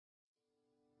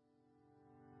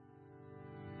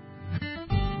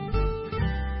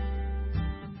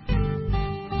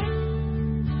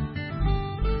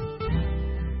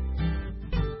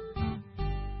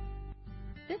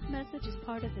message is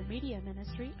part of the media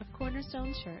ministry of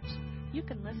Cornerstone Church. You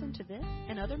can listen to this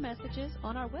and other messages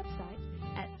on our website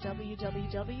at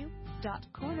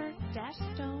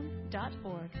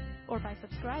www.corner-stone.org or by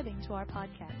subscribing to our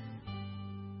podcast.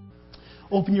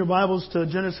 Open your Bibles to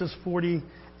Genesis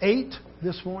 48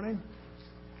 this morning.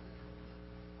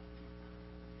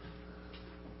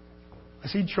 I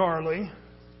see Charlie.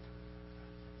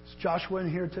 Is Joshua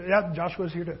in here too? Yeah,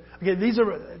 Joshua's here too. Okay, these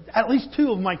are at least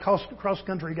two of my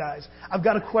cross-country guys. I've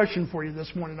got a question for you this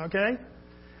morning, okay?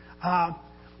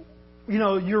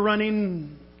 You're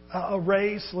running a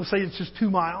race. Let's say it's just 2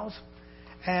 miles.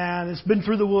 And it's been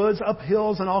through the woods, up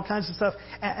hills and all kinds of stuff.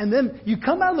 And then you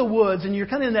come out of the woods and you're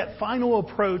kind of in that final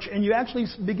approach and you actually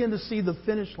begin to see the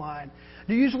finish line.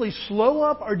 Do you usually slow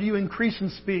up or do you increase in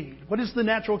speed? What is the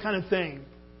natural kind of thing?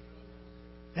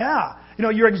 Yeah.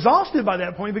 You're exhausted by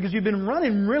that point because you've been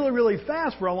running really, really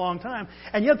fast for a long time.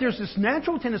 And yet there's this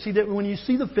natural tendency that when you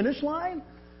see the finish line,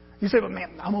 you say, well,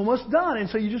 man, I'm almost done. And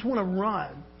so you just want to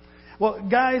run. Well,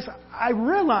 guys, I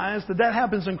realize that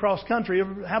happens in cross country. It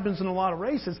happens in a lot of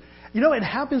races. It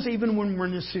happens even when we're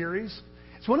in a series.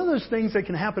 It's one of those things that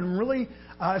can happen really,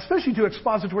 especially to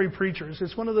expository preachers.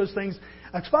 It's one of those things.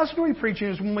 Expository preaching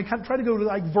is when we try to go to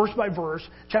like verse by verse,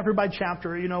 chapter by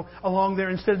chapter, along there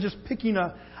instead of just picking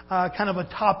a kind of a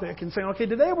topic and saying, okay,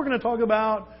 today we're going to talk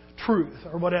about truth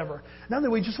or whatever. Now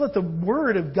that we just let the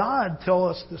Word of God tell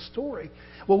us the story.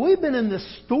 Well, we've been in this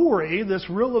story, this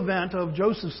real event of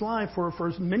Joseph's life for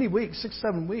many weeks,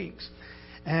 6-7 weeks.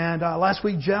 And last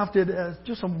week, Jeff did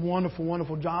just a wonderful,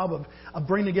 wonderful job of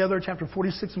bringing together chapter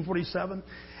 46 and 47.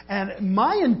 And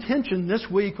my intention this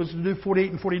week was to do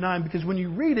 48 and 49 because when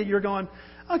you read it, you're going,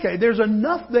 okay, there's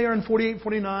enough there in 48 and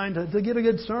 49 to get a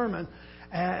good sermon.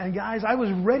 And guys, I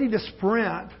was ready to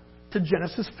sprint to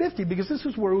Genesis 50 because this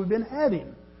is where we've been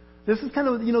heading. This is kind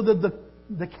of,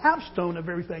 the capstone of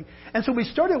everything. And so we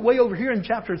started way over here in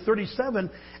chapter 37,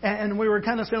 and we were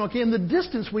kind of saying, okay, in the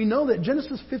distance we know that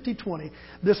Genesis 50:20,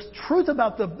 this truth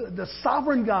about the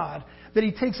sovereign God, that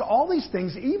He takes all these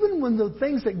things, even when the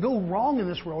things that go wrong in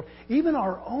this world, even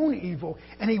our own evil,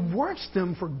 and He works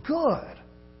them for good.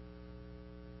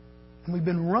 And we've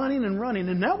been running and running,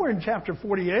 and now we're in chapter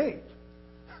 48.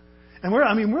 And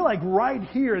we're like right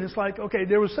here, and it's like, okay,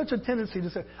 there was such a tendency to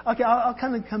say, okay, I'll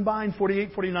kind of combine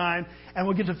 48, 49, and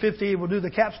we'll get to 50, we'll do the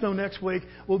capstone next week,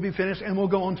 we'll be finished, and we'll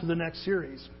go on to the next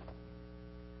series.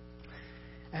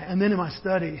 And then in my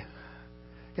study,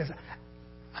 guys,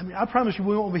 I promise you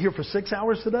we won't be here for 6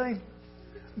 hours today,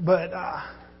 but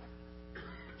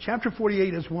chapter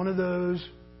 48 is one of those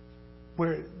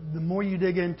where the more you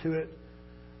dig into it,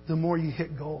 the more you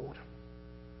hit gold.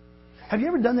 Have you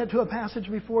ever done that to a passage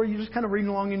before? You're just kind of reading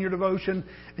along in your devotion,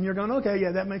 and you're going, okay,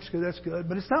 yeah, that makes good, that's good.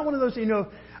 But it's not one of those,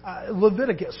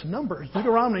 Leviticus, Numbers,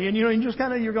 Deuteronomy, and you just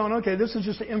kind of, you're going, okay, this is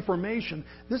just information.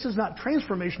 This is not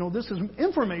transformational. This is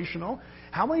informational.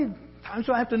 How many times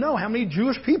do I have to know how many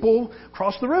Jewish people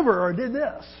crossed the river or did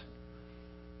this?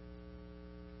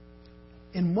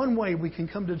 In one way, we can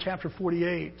come to chapter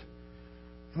 48.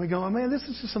 And we go, oh man, this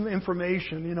is just some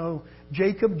information.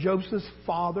 Jacob, Joseph's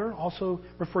father, also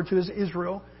referred to as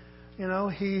Israel.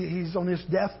 He's on his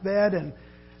deathbed,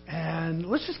 and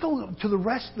let's just go to the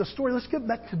rest of the story. Let's get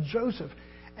back to Joseph.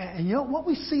 And what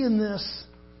we see in this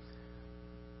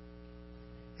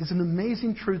is an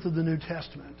amazing truth of the New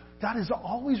Testament. God is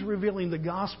always revealing the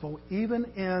gospel, even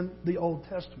in the Old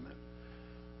Testament.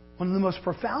 One of the most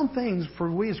profound things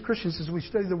for we as Christians as we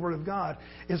study the Word of God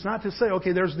is not to say,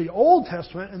 okay, there's the Old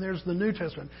Testament and there's the New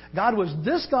Testament. God was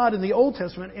this God in the Old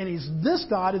Testament and He's this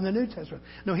God in the New Testament.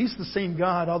 No, He's the same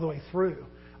God all the way through.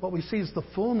 What we see is the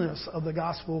fullness of the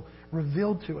gospel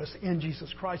revealed to us in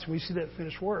Jesus Christ, and we see that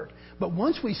finished work. But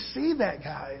once we see that,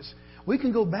 guys, we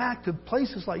can go back to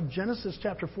places like Genesis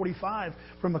chapter 45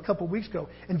 from a couple weeks ago.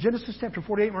 And Genesis chapter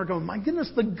 48, and we're going, my goodness,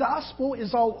 the gospel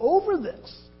is all over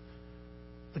this.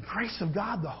 The grace of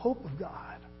God, the hope of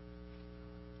God.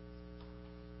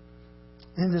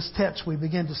 In this text, we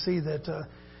begin to see that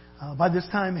by this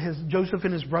time, Joseph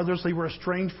and his brothers, they were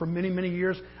estranged for many, many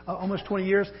years, almost 20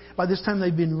 years. By this time,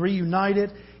 they've been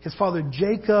reunited. His father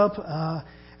Jacob,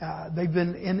 they've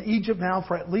been in Egypt now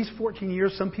for at least 14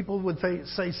 years. Some people would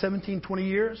say 17, 20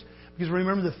 years. Because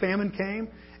remember, the famine came,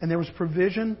 and there was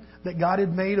provision that God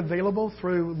had made available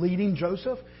through leading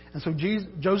Joseph. And so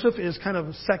Joseph is kind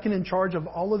of second in charge of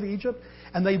all of Egypt,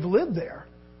 and they've lived there.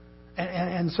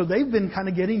 And so they've been kind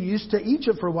of getting used to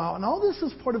Egypt for a while. And all this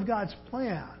is part of God's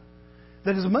plan.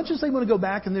 That as much as they want to go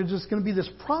back and there's just going to be this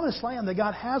promised land that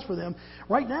God has for them,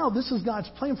 right now this is God's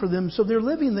plan for them. So they're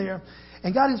living there.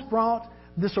 And God has brought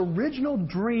this original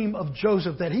dream of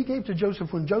Joseph that he gave to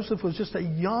Joseph when Joseph was just a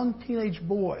young teenage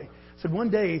boy. He said, one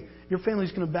day your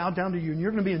family's going to bow down to you and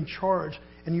you're going to be in charge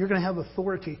and you're going to have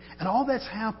authority. And all that's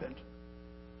happened.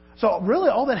 So really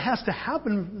all that has to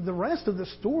happen, the rest of the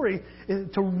story,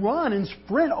 is to run and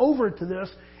sprint over to this.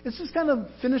 It's just kind of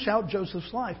finish out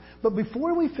Joseph's life. But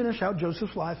before we finish out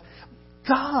Joseph's life,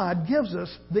 God gives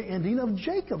us the ending of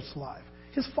Jacob's life,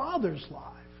 his father's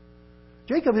life.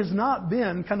 Jacob has not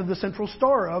been kind of the central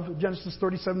star of Genesis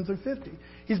 37 through 50.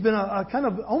 He's been a kind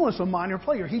of almost a minor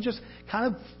player. He just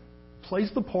kind of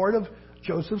plays the part of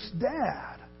Joseph's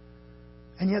dad.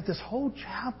 And yet this whole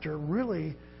chapter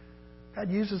really, God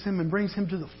uses him and brings him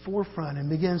to the forefront and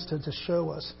begins to show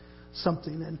us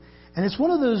something. And it's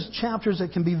one of those chapters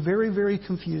that can be very, very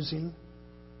confusing.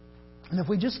 And if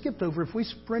we just skipped over, if we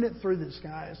sprint it through this,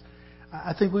 guys,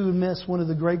 I think we would miss one of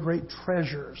the great, great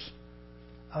treasures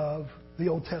of the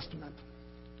Old Testament,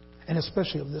 and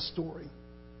especially of this story.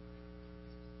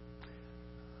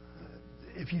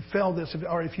 If you fail this,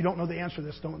 or if you don't know the answer to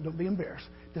this, don't be embarrassed.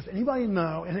 Does anybody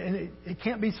know, and it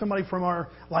can't be somebody from our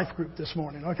life group this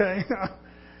morning, okay?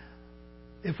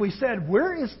 If we said,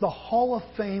 where is the Hall of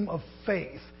Fame of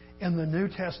faith in the New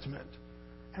Testament?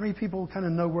 How many people kind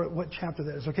of know what chapter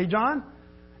that is? Okay, John?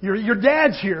 Your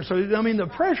dad's here, so I mean the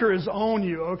pressure is on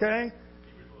you, okay?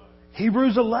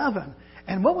 Hebrews 11.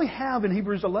 And what we have in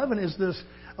Hebrews 11 is this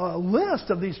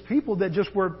list of these people that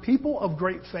just were people of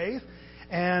great faith.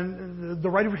 And the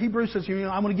writer of Hebrews says,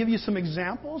 I'm going to give you some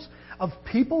examples of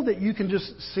people that you can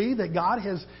just see that God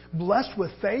has blessed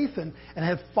with faith and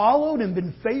have followed and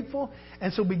been faithful.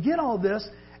 And so we get all this.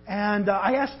 And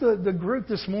I asked the group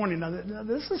this morning, now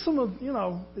this is some of,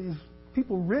 these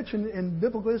people rich in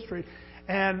biblical history.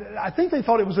 And I think they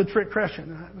thought it was a trick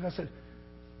question. I said,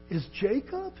 is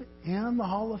Jacob in the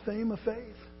Hall of Fame of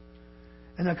faith?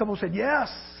 And a couple said, yes.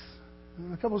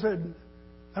 And a couple said,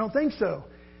 I don't think so.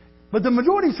 But the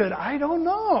majority said, I don't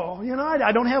know.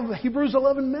 I don't have Hebrews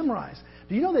 11 memorized.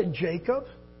 Do you know that Jacob,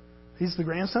 he's the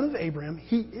grandson of Abraham,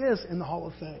 he is in the Hall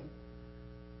of Fame.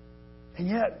 And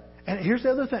yet, and here's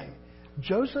the other thing.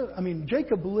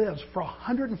 Jacob lives for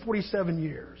 147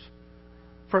 years.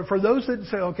 For those that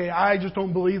say, okay, I just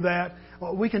don't believe that,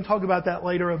 well, we can talk about that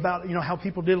later about how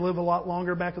people did live a lot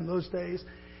longer back in those days.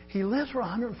 He lives for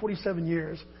 147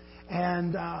 years.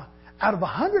 And out of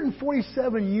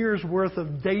 147 years worth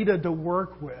of data to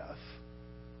work with,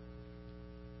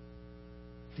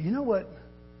 do you know what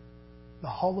the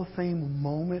Hall of Fame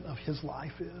moment of his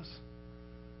life is?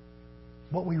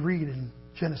 What we read in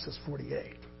Genesis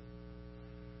 48.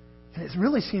 And it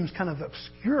really seems kind of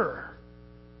obscure.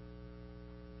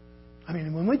 I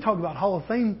mean, when we talk about Hall of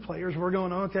Fame players, we're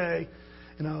going, okay,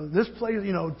 this player,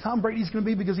 Tom Brady's going to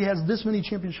be because he has this many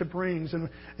championship rings.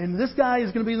 And this guy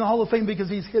is going to be in the Hall of Fame because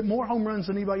he's hit more home runs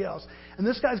than anybody else. And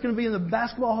this guy's going to be in the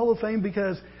Basketball Hall of Fame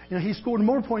because he scored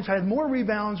more points, had more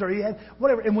rebounds, or he had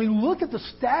whatever. And we look at the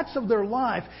stats of their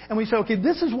life and we say, okay,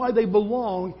 this is why they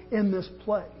belong in this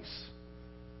place.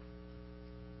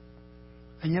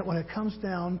 And yet when it comes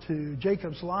down to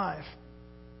Jacob's life,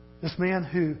 this man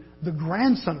who, the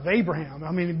grandson of Abraham,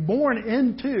 born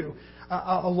into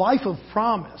a life of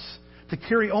promise to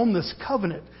carry on this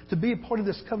covenant, to be a part of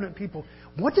this covenant people.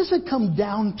 What does it come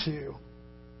down to?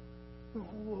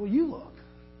 Well, you look.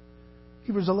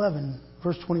 Hebrews 11,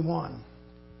 verse 21.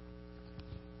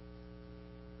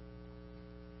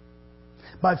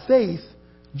 By faith,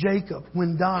 Jacob,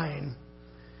 when dying,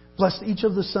 blessed each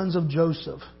of the sons of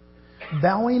Joseph,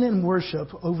 bowing in worship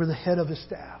over the head of his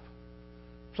staff.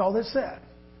 That's all that said.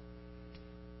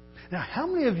 Now, how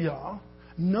many of y'all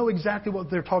know exactly what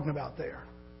they're talking about there?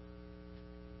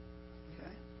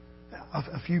 Okay. Now,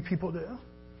 a few people do.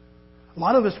 A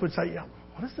lot of us would say,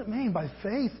 what does it mean by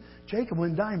faith? Jacob,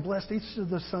 when dying, blessed each of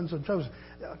the sons of Joseph.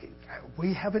 Okay,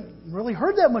 we haven't really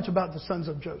heard that much about the sons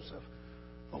of Joseph.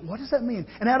 But what does that mean?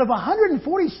 And out of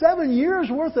 147 years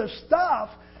worth of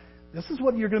stuff, this is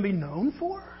what you're going to be known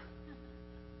for?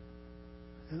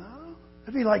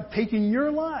 It'd be like taking your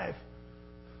life.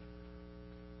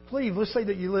 Cleve, let's say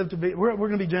that you live to be, we're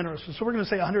going to be generous. So we're going to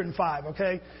say 105,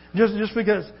 okay? Just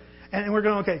because, and we're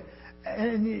going, okay.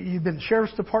 And you've been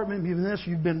sheriff's department, you've been this,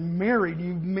 you've been married,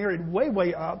 you've married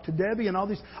way up to Debbie and all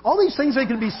these things that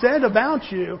can be said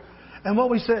about you. And what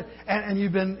we said, and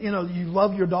you've been, you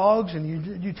love your dogs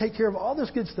and you take care of all this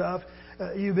good stuff.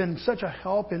 You've been such a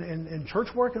help in church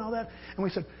work and all that. And we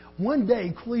said, one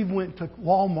day Cleve went to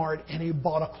Walmart and he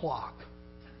bought a clock.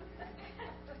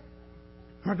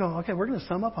 We're going, okay, we're going to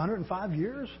sum up 105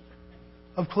 years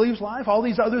of Cleve's life, all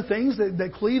these other things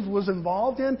that Cleve was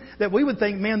involved in, that we would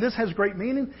think, man, this has great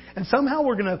meaning. And somehow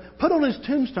we're going to put on his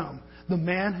tombstone, the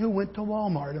man who went to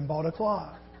Walmart and bought a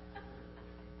clock.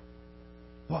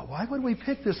 Well, why would we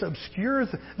pick this obscure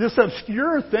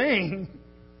thing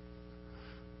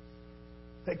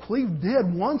that Cleve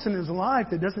did once in his life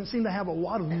that doesn't seem to have a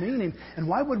lot of meaning? And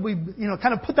why would we,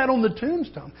 kind of put that on the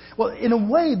tombstone? Well, in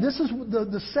a way, this is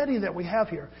the setting that we have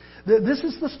here. This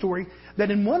is the story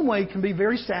that in one way can be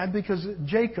very sad because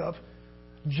Jacob,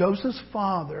 Joseph's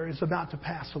father, is about to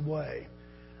pass away.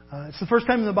 It's the first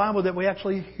time in the Bible that we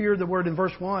actually hear the word in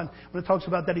verse 1 when it talks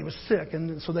about that he was sick.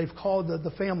 And so they've called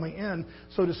the family in,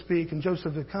 so to speak, and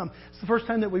Joseph had come. It's the first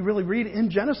time that we really read in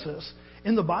Genesis,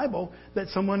 in the Bible, that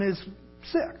someone is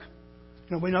sick.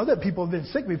 We know that people have been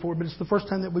sick before, but it's the first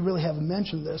time that we really have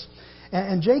mentioned this.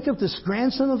 And Jacob, this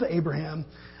grandson of Abraham,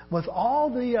 with all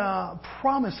the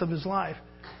promise of his life,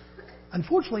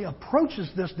 unfortunately approaches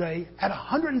this day at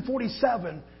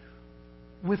 147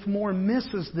 with more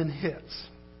misses than hits.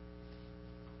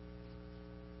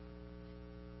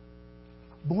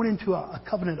 Born into a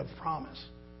covenant of promise.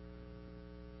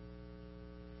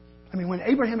 I mean, when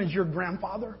Abraham is your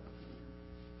grandfather,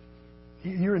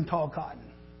 you're in tall cotton.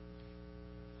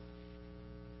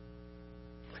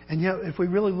 And yet, if we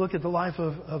really look at the life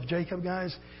of Jacob,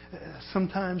 guys,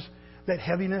 sometimes that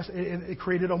heaviness, it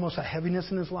created almost a heaviness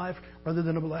in his life rather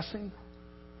than a blessing.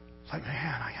 It's like,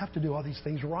 man, I have to do all these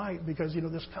things right because,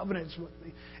 this covenant's with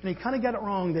me. And he kind of got it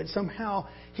wrong that somehow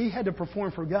he had to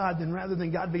perform for God rather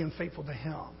than God being faithful to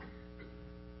him.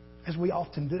 As we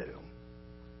often do.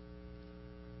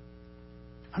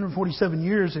 147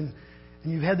 years and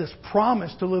you've had this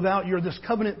promise to live out. You're this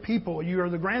covenant people. You are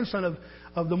the grandson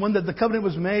of the one that the covenant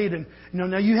was made. And,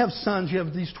 now you have sons. You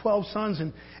have these 12 sons.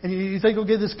 And you think,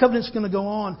 okay, this covenant's going to go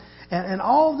on. And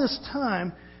all this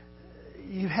time,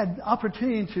 you've had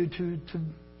opportunity to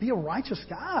be a righteous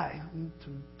guy,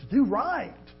 to do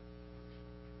right.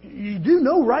 You do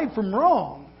know right from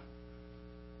wrong.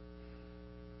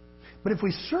 But if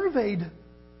we surveyed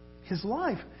his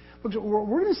life, we're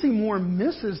going to see more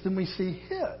misses than we see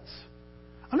hits.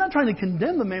 I'm not trying to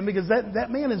condemn the man because that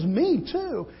man is me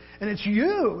too. And it's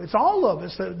you. It's all of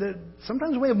us. That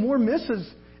sometimes we have more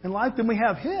misses in life than we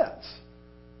have hits.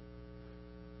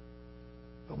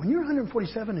 But when you're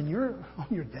 147 and you're on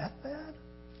your deathbed,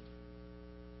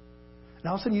 and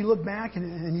all of a sudden you look back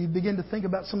and you begin to think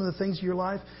about some of the things of your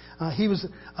life. He was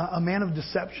a man of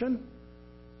deception.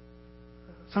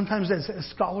 Sometimes as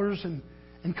scholars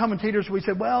and commentators, we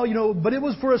say, well, but it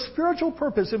was for a spiritual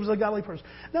purpose. It was a godly purpose.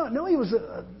 No, he was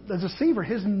a deceiver.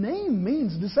 His name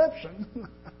means deception.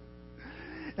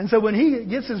 And so when he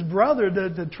gets his brother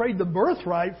to trade the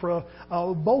birthright for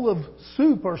a bowl of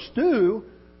soup or stew,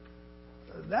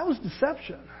 that was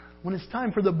deception. When it's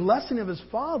time for the blessing of his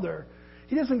father,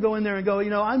 he doesn't go in there and go,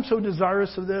 I'm so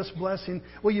desirous of this blessing.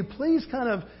 Will you please kind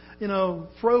of,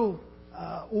 throw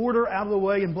order out of the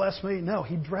way and bless me? No,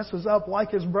 he dresses up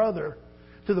like his brother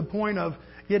to the point of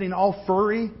getting all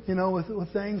furry,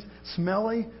 with things,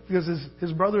 smelly, because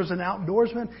his brother is an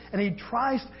outdoorsman. And he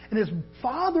tries, and his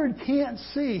father can't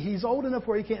see. He's old enough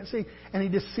where he can't see, and he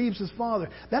deceives his father.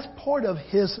 That's part of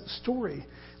his story.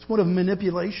 It's one of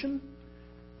manipulation.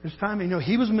 There's time,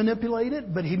 he was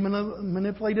manipulated, but he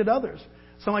manipulated others.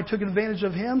 Somebody took advantage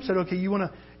of him, said, okay, you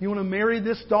want to marry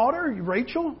this daughter,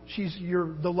 Rachel? She's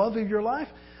the love of your life.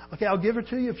 Okay, I'll give her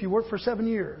to you if you work for 7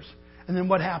 years. And then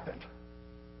what happened?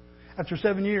 After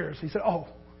 7 years, he said, oh,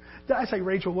 did I say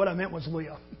Rachel? What I meant was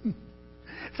Leah.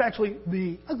 It's actually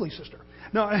the ugly sister.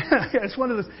 No, it's one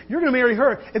of those. You're going to marry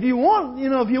her. If you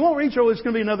want Rachel, it's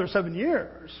going to be another 7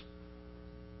 years.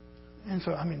 And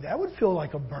so, that would feel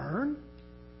like a burn.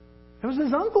 It was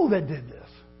his uncle that did this.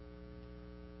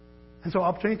 And so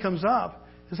opportunity comes up.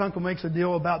 His uncle makes a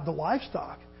deal about the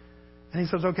livestock. And he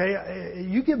says, okay,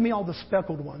 you give me all the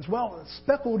speckled ones. Well,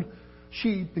 speckled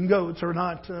sheep and goats are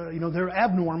not, they're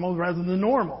abnormal rather than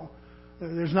normal.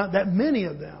 There's not that many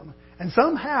of them. And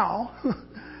somehow,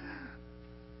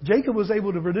 Jacob was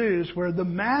able to produce where the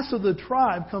mass of the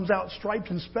tribe comes out striped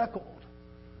and speckled.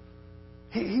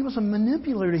 He was a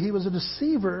manipulator. He was a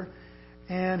deceiver.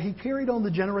 And he carried on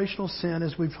the generational sin,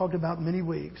 as we've talked about many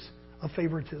weeks, of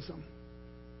favoritism.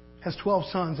 Has 12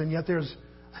 sons, and yet there's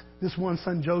this one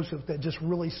son, Joseph, that just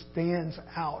really stands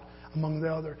out among the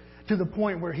other, to the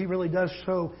point where he really does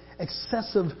show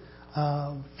excessive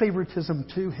favoritism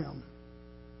to him.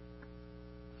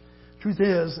 Truth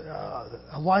is,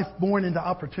 a life born into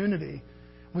opportunity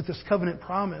with this covenant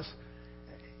promise,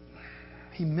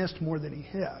 he missed more than he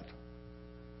hit.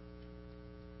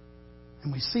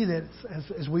 And we see that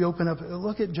as we open up.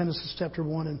 Look at Genesis chapter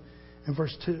 1 and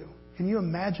verse 2. Can you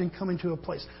imagine coming to a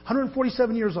place?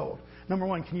 147 years old. Number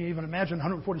one, can you even imagine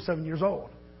 147 years old?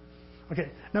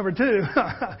 Okay. Number two,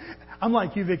 I'm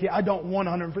like you, Vicki. I don't want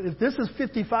 100. If this is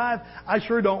 55, I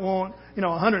sure don't want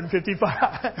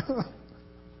 155.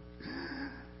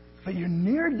 But you're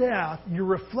near death. You're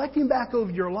reflecting back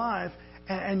over your life,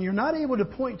 and you're not able to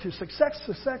point to success.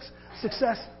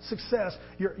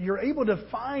 You're able to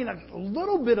find a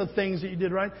little bit of things that you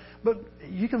did right, but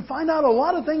you can find out a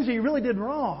lot of things that you really did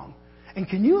wrong. And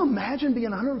can you imagine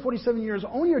being 147 years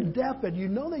on your deathbed, you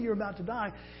know that you're about to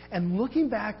die, and looking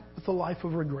back with a life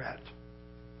of regret,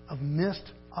 of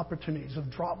missed opportunities,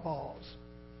 of drop balls?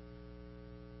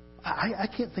 I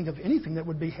can't think of anything that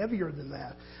would be heavier than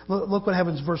that. Look what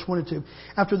happens, verse 1 and 2.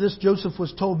 After this, Joseph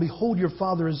was told, "Behold, your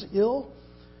father is ill."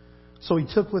 So he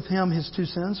took with him his two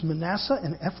sons, Manasseh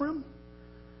and Ephraim.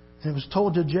 And it was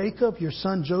told to Jacob, "Your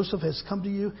son Joseph has come to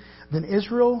you." Then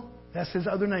Israel, that's his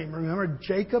other name. Remember,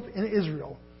 Jacob and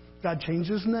Israel. God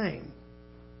changed his name.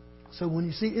 So when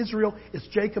you see Israel, it's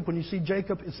Jacob. When you see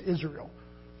Jacob, it's Israel.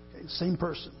 Okay, same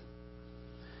person.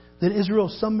 Then Israel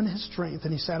summoned his strength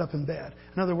and he sat up in bed.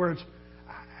 In other words,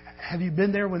 have you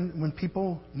been there when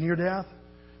people near death,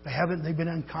 they've been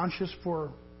unconscious for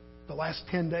the last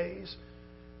 10 days?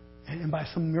 And by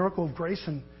some miracle of grace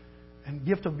and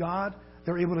gift of God,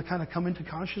 they're able to kind of come into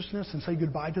consciousness and say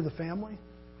goodbye to the family.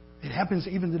 It happens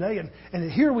even today.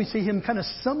 And here we see him kind of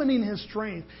summoning his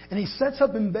strength. And he sets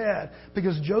up in bed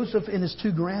because Joseph and his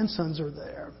two grandsons are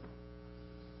there.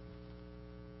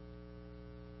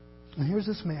 And here's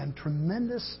this man,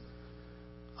 tremendous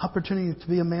opportunity to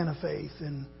be a man of faith.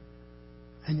 And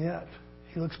yet,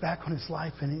 he looks back on his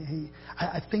life and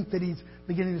I think that he's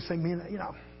beginning to say, man,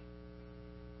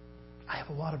 I have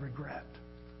a lot of regret.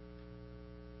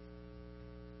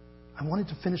 I wanted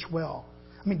to finish well.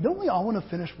 I mean, don't we all want to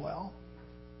finish well?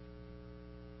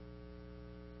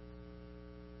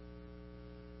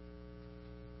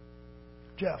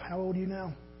 Jeff, how old are you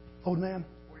now? Old man?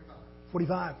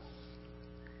 45.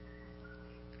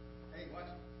 Hey, what?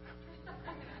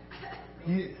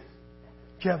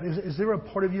 Jeff, is there a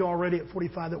part of you already at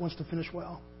 45 that wants to finish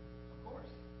well? Of course.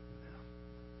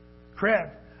 Yeah. Craig,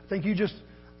 I think you just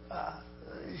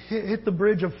hit the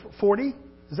bridge of 40.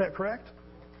 Is that correct?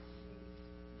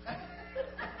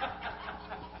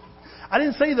 I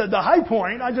didn't say the high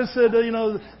point. I just said,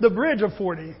 the bridge of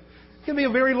 40. It can be a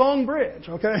very long bridge,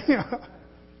 okay?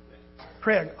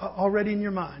 Craig, already in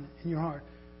your mind, in your heart,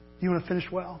 do you want to finish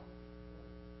well?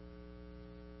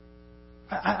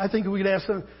 I think we could ask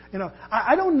them,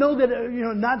 I don't know that,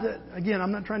 not that, again,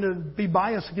 I'm not trying to be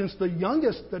biased against the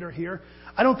youngest that are here.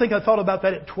 I don't think I thought about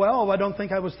that at 12. I don't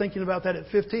think I was thinking about that at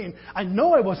 15. I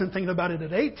know I wasn't thinking about it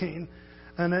at 18.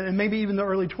 And maybe even the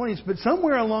early 20s, but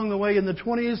somewhere along the way in the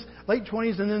 20s, late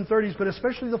 20s, and then 30s, but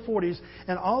especially the 40s,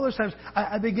 and all those times,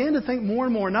 I began to think more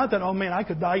and more, not that, oh man, I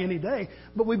could die any day,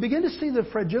 but we begin to see the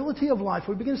fragility of life.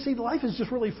 We begin to see life is just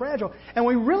really fragile. And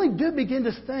we really do begin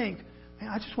to think, man,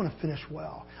 I just want to finish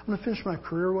well. I want to finish my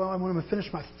career well. I want to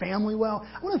finish my family well.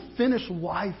 I want to finish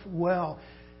life well.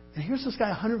 And here's this guy,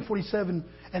 147,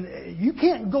 and you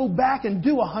can't go back and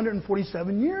do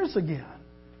 147 years again.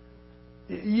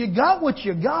 You got what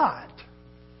you got.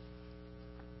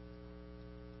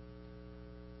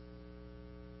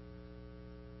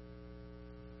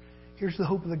 Here's the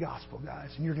hope of the gospel, guys,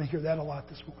 and you're going to hear that a lot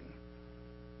this morning.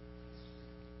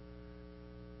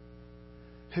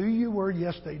 Who you were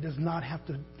yesterday does not have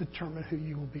to determine who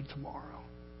you will be tomorrow.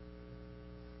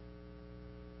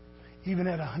 Even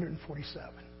at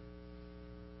 147.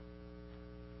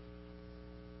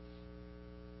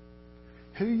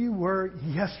 Who you were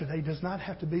yesterday does not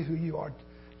have to be who you are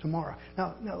tomorrow.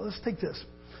 Now let's take this.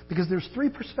 Because there's three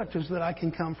perspectives that I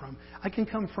can come from. I can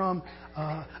come from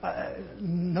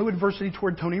no adversity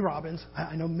toward Tony Robbins.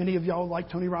 I know many of y'all like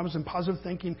Tony Robbins and positive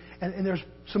thinking, and there's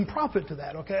some profit to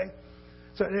that, okay?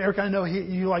 So, Eric, I know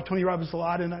you like Tony Robbins a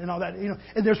lot and all that, and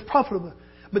there's profitable.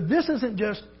 But this isn't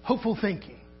just hopeful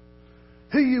thinking.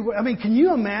 Can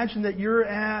you imagine that you're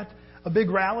at a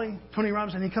big rally, Tony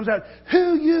Robbins, and he comes out,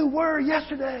 who you were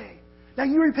yesterday. Now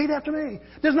you repeat after me.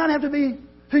 Does not have to be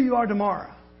who you are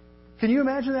tomorrow. Can you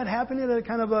imagine that happening at a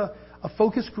kind of a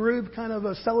focus group, kind of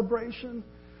a celebration?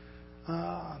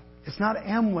 It's not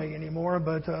Amway anymore,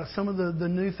 but some of the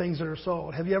new things that are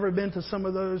sold. Have you ever been to some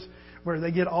of those where they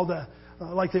get all the,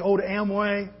 like the old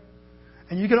Amway?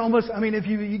 And you can almost, if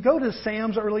you go to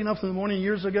Sam's early enough in the morning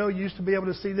years ago, you used to be able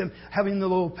to see them having the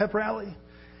little pep rally.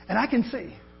 And I can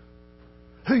see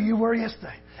who you were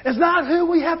yesterday. It's not who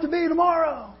we have to be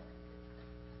tomorrow.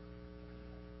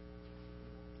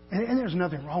 And there's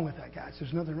nothing wrong with that, guys.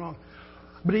 There's nothing wrong.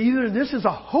 But either this is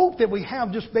a hope that we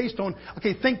have just based on,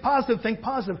 okay, think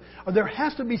positive, or there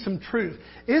has to be some truth.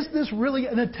 Is this really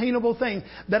an attainable thing?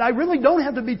 That I really don't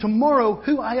have to be tomorrow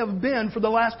who I have been for the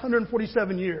last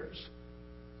 147 years?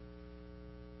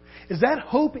 Is that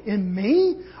hope in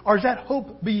me, or is that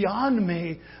hope beyond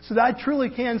me, so that I truly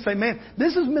can say, man,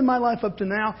 this has been my life up to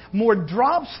now. More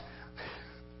drops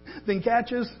than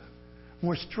catches,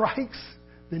 more strikes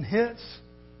than hits.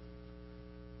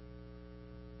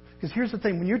 Because here's the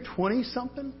thing, when you're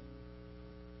 20-something,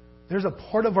 there's a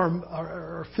part of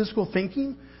our physical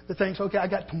thinking that thinks, okay, I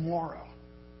got tomorrow.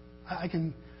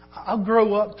 I'll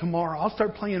grow up tomorrow. I'll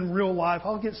start playing real life.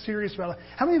 I'll get serious about it.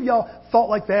 How many of y'all thought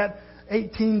like that?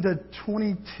 18 to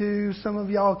 22, some of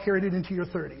y'all carried it into your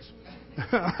 30s.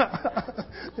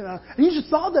 And you just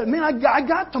thought that, man, I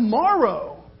got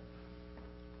tomorrow.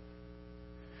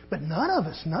 But none of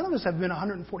us have been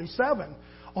 147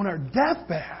 on our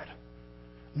deathbed,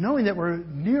 knowing that we're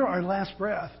near our last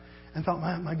breath, and thought,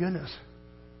 my goodness,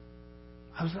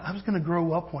 I was going to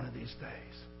grow up one of these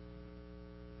days.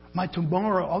 My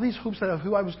tomorrow, all these hopes of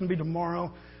who I was going to be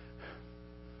tomorrow,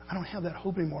 I don't have that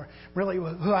hope anymore. Really,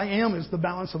 who I am is the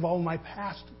balance of all my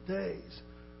past days.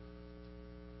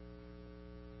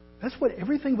 That's what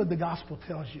everything but the gospel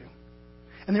tells you.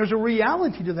 And there's a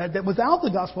reality to that without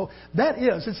the gospel,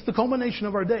 it's the culmination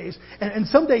of our days. And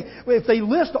someday, if they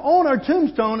list on our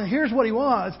tombstone, and here's what he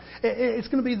was, it's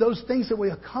going to be those things that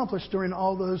we accomplished during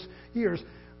all those years.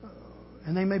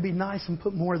 And they may be nice and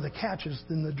put more of the catches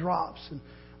than the drops, and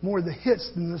more of the hits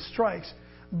than the strikes.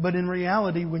 But in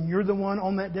reality, when you're the one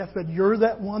on that deathbed, you're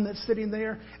that one that's sitting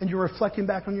there, and you're reflecting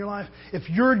back on your life. If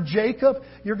you're Jacob,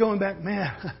 you're going back,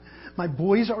 man, my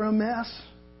boys are a mess.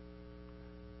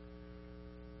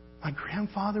 My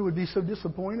grandfather would be so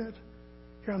disappointed.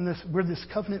 Here we're this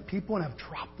covenant people, and I've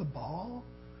dropped the ball.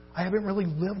 I haven't really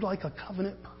lived like a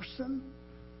covenant person.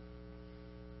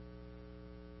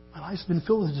 My life's been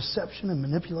filled with deception and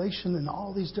manipulation and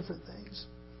all these different things.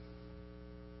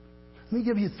 Let me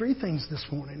give you 3 things this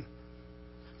morning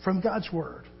from God's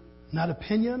Word. Not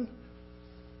opinion,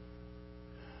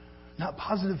 not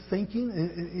positive thinking,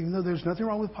 even though there's nothing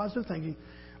wrong with positive thinking.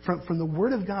 From the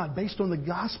Word of God, based on the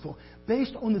gospel,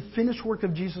 based on the finished work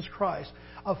of Jesus Christ,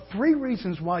 of 3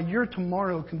 reasons why your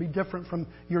tomorrow can be different from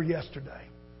your yesterday.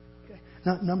 Okay?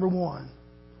 Now, number 1,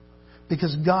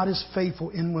 because God is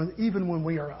faithful even when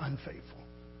we are unfaithful.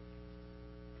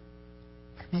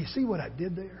 Do you see what I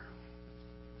did there?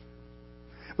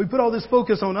 We put all this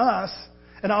focus on us,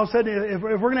 and all of a sudden, if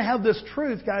we're going to have this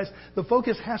truth, guys, the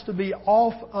focus has to be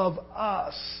off of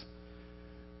us.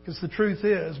 Because the truth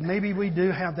is, maybe we do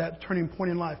have that turning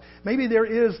point in life. Maybe there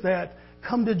is that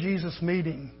come to Jesus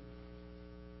meeting.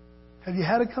 Have you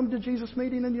had a come to Jesus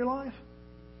meeting in your life?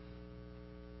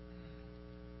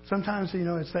 Sometimes,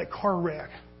 it's that car wreck.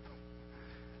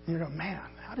 And you're going, man,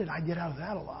 how did I get out of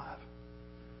that alive?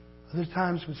 Other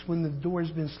times it's when the door's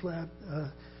been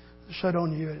shut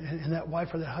on you, and that wife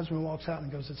or that husband walks out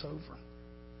and goes, it's over.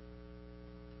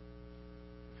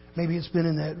 Maybe it's been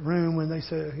in that room when they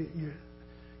say,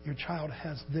 your child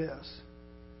has this.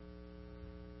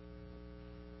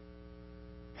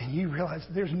 And you realize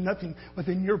there's nothing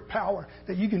within your power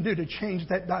that you can do to change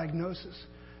that diagnosis.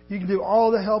 You can do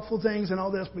all the helpful things and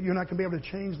all this, but you're not going to be able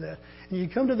to change that. And you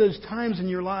come to those times in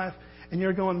your life and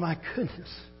you're going, my goodness.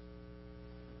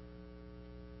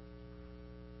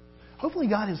 Hopefully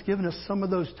God has given us some of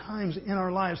those times in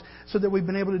our lives so that we've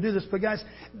been able to do this. But guys,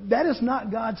 that is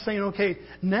not God saying, okay,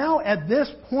 now at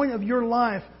this point of your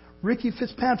life, Ricky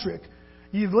Fitzpatrick,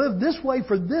 you've lived this way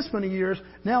for this many years.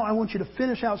 Now I want you to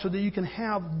finish out so that you can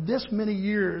have this many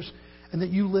years and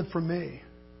that you live for me.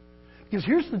 Because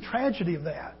here's the tragedy of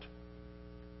that.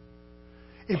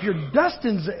 If you're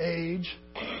Dustin's age,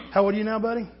 how old are you now,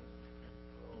 buddy?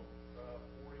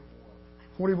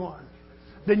 41.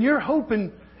 Then you're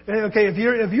hoping, okay,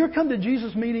 if your come to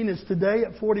Jesus meeting is today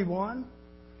at 41,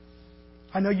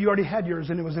 I know you already had yours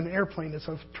and it was an airplane. It's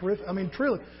a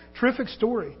terrific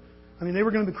story. They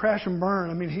were going to crash and burn.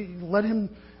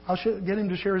 I'll get him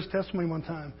to share his testimony one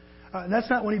time. And that's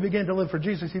not when he began to live for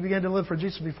Jesus. He began to live for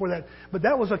Jesus before that. But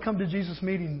that was a come to Jesus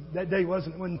meeting that day,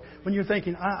 wasn't it? When you're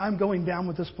thinking, I'm going down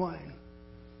with this plane.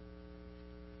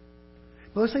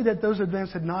 But let's say that those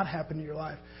events had not happened in your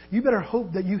life. You better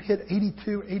hope that you hit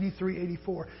 82, 83,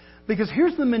 84. Because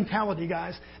here's the mentality,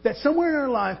 guys, that somewhere in our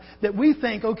life that we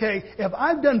think, okay, if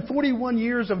I've done 41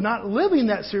 years of not living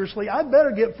that seriously, I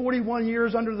better get 41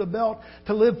 years under the belt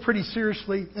to live pretty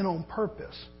seriously and on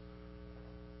purpose.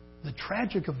 The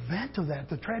tragic event of that,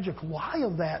 the tragic lie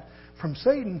of that from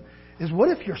Satan is, what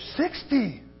if you're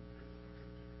 60?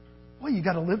 Well, you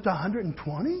got to live to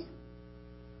 120?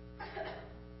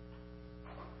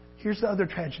 Here's the other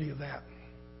tragedy of that.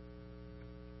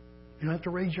 You don't have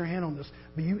to raise your hand on this,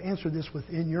 but you answer this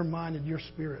within your mind and your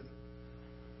spirit.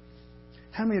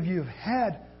 How many of you have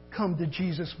had come to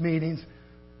Jesus meetings,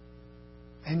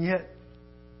 and yet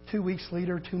 2 weeks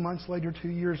later, 2 months later, 2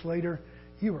 years later,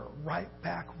 you are right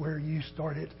back where you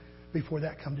started before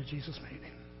that come to Jesus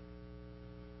meeting?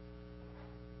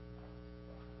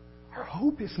 Our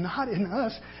hope is not in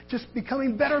us just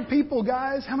becoming better people,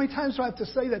 guys. How many times do I have to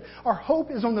say that? Our hope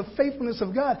is on the faithfulness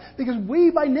of God, because we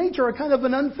by nature are kind of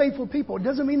an unfaithful people. It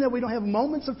doesn't mean that we don't have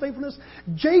moments of faithfulness.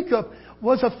 Jacob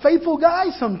was a faithful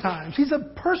guy sometimes. He's a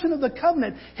person of the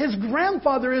covenant. His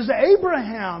grandfather is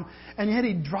Abraham. And yet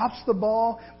he drops the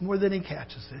ball more than he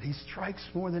catches it. He strikes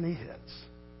more than he hits.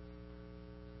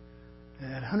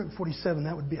 And at 147,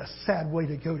 that would be a sad way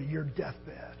to go to your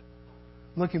deathbed,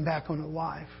 looking back on a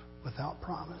life without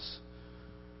promise.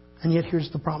 And yet here's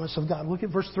the promise of God. Look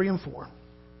at verse 3 and 4.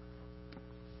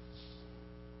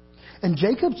 And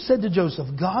Jacob said to Joseph,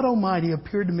 God Almighty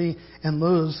appeared to me in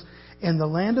Luz in the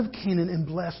land of Canaan and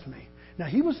blessed me. Now,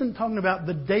 he wasn't talking about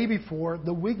the day before,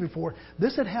 the week before.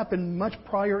 This had happened much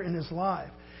prior in his life.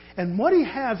 And what he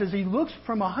has is he looks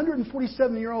from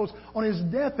 147-year-olds on his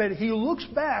deathbed. He looks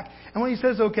back, and when he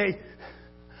says, okay,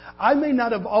 I may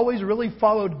not have always really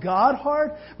followed God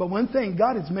hard, but one thing,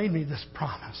 God has made me this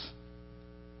promise.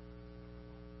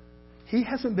 He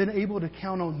hasn't been able to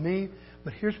count on me,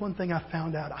 but here's one thing I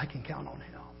found out: I can count on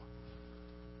Him.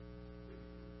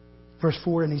 Verse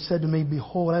 4, and he said to me,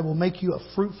 behold, I will make you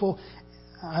fruitful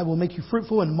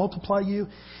and multiply you,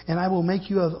 and I will make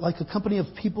you like a company of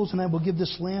peoples, and I will give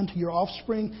this land to your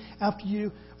offspring after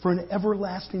you for an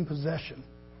everlasting possession.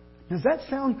 Does that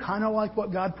sound kind of like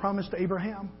what God promised to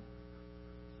Abraham?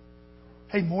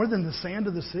 Hey, more than the sand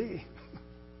of the sea.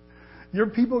 Your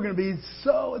people are going to be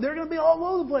they're going to be all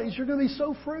over the place. You're going to be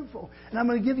so fruitful. And I'm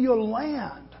going to give you a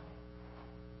land.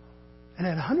 And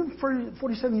at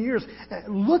 147 years,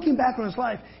 looking back on his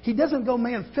life, he doesn't go,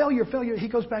 man, failure. He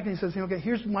goes back and he says, okay,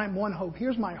 here's my one hope.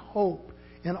 Here's my hope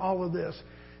in all of this.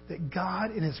 That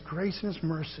God, in His grace and His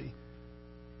mercy,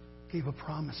 gave a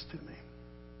promise to me.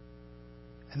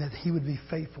 And that He would be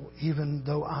faithful, even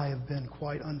though I have been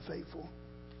quite unfaithful.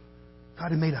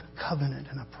 God had made a covenant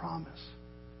and a promise.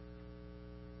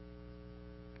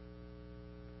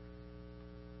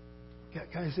 Yeah,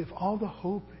 guys, if all the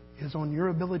hope is on your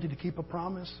ability to keep a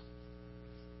promise,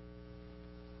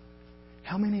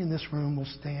 how many in this room will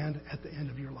stand at the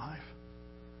end of your life?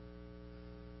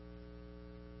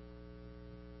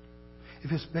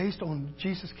 If it's based on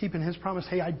Jesus keeping His promise,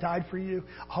 hey, I died for you.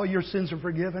 All your sins are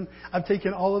forgiven. I've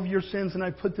taken all of your sins and I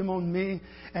put them on me.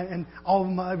 And all of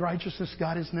my righteousness,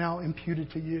 God, is now imputed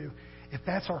to you. If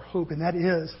that's our hope, and that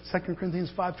is 2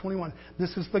 Corinthians 5:21,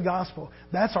 this is the gospel.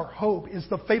 That's our hope, is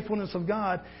the faithfulness of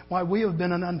God, why we have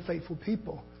been an unfaithful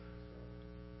people.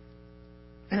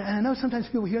 And I know sometimes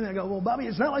people hear that and go, well, Bobby,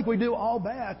 it's not like we do all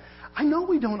bad. I know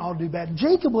we don't all do bad.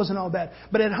 Jacob wasn't all bad.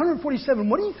 But at 147,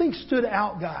 what do you think stood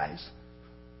out, guys?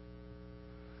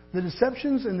 The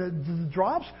deceptions and the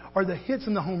drops, or the hits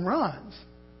and the home runs?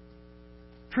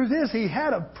 Truth is, he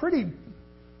had a pretty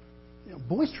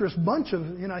boisterous bunch of,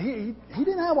 he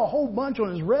didn't have a whole bunch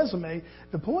on his resume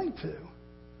to point to.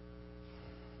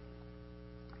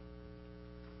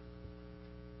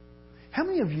 How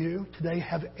many of you today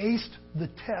have aced the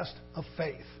test of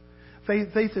faith?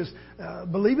 Faith is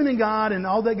believing in God and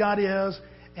all that God is,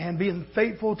 and being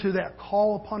faithful to that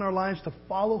call upon our lives to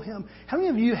follow Him. How many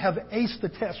of you have aced the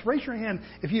test? Raise your hand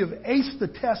if you have aced the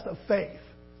test of faith.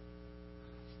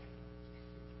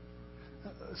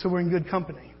 So we're in good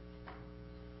company.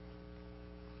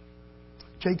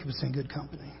 Jacob is in good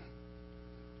company.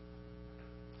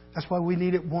 That's why we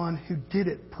needed one who did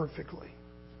it perfectly.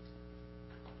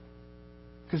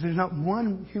 Because there's not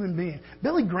one human being.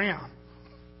 Billy Graham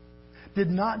did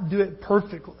not do it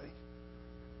perfectly.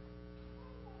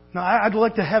 Now, I'd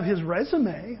like to have his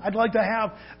resume. I'd like to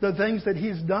have the things that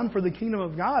he's done for the kingdom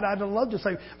of God. I'd love to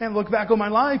say, man, look back on my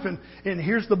life and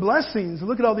here's the blessings.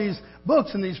 Look at all these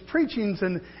books and these preachings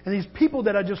and these people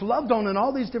that I just loved on and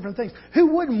all these different things. Who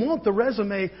wouldn't want the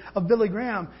resume of Billy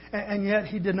Graham? And yet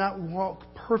he did not walk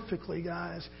perfectly,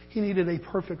 guys. He needed a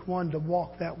perfect one to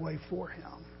walk that way for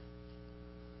him.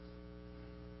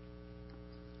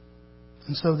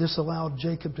 And so this allowed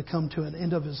Jacob to come to an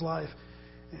end of his life.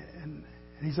 And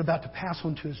he's about to pass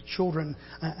on to his children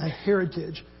a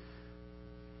heritage.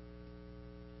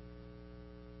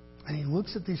 And he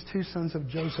looks at these two sons of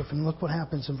Joseph, and look what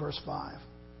happens in verse 5.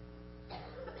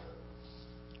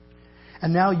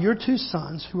 And now your two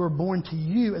sons, who were born to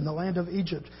you in the land of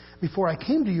Egypt, before I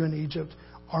came to you in Egypt,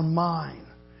 are mine.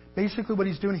 Basically what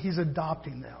he's doing, he's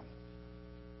adopting them.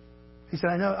 He said,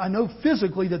 I know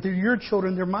physically that they're your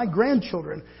children, they're my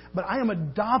grandchildren, but I am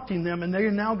adopting them and they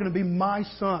are now going to be my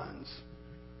sons.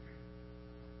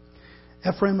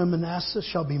 Ephraim and Manasseh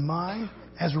shall be mine,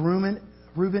 as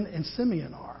Reuben and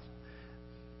Simeon are.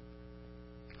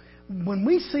 When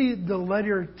we see the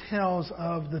letter tells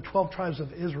of the 12 tribes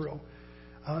of Israel,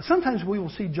 sometimes we will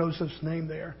see Joseph's name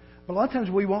there, but a lot of times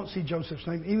we won't see Joseph's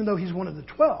name, even though he's one of the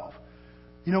 12.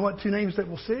 You know what two names that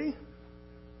we'll see?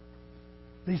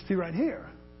 These two right here.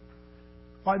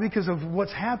 Why? Because of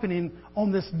what's happening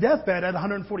on this deathbed at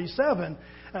 147.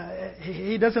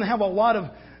 He doesn't have a lot of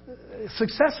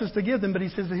successes to give them, but he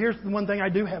says, here's the one thing I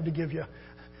do have to give you.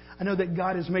 I know that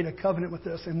God has made a covenant with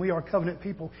us, and we are covenant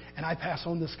people, and I pass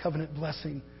on this covenant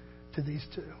blessing to these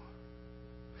two.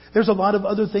 There's a lot of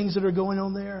other things that are going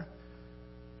on there,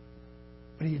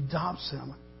 but he adopts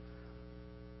them.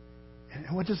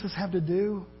 And what does this have to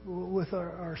do with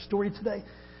our story today?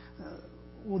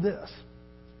 Well, this.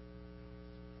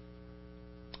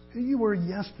 Who you were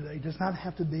yesterday does not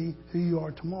have to be who you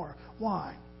are tomorrow.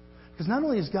 Why? Because not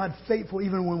only is God faithful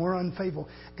even when we're unfaithful,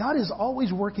 God is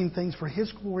always working things for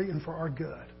His glory and for our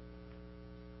good.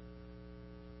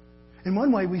 In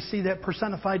one way, we see that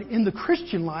personified in the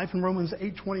Christian life in Romans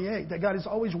 8:28, that God is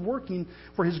always working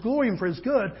for His glory and for His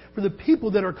good for the people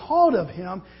that are called of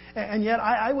Him. And yet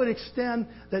I would extend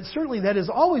that certainly that is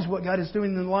always what God is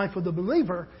doing in the life of the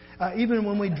believer, even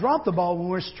when we drop the ball, when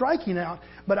we're striking out.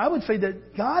 But I would say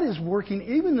that God is working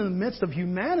even in the midst of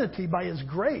humanity by His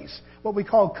grace, what we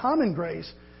call common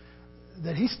grace,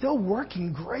 that He's still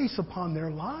working grace upon their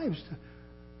lives.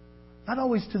 Not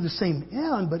always to the same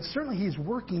end, but certainly He's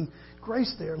working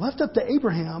grace there. Left up to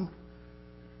Abraham,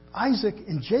 Isaac,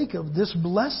 and Jacob, this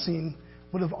blessing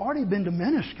would have already been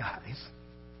diminished, guys.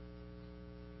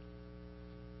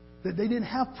 That they didn't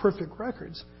have perfect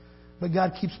records, but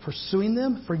God keeps pursuing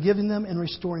them, forgiving them, and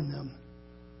restoring them.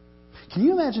 Can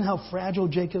you imagine how fragile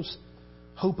Jacob's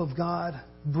hope of God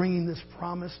bringing this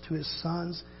promise to his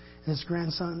sons and his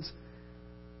grandsons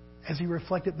as he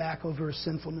reflected back over his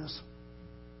sinfulness?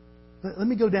 Let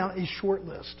me go down a short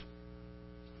list.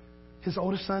 His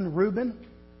oldest son, Reuben,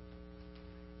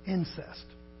 incest.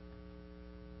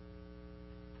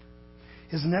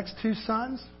 His next two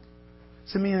sons,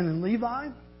 Simeon and Levi,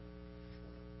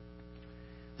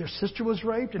 their sister was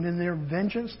raped, and in their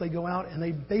vengeance, they go out and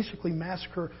they basically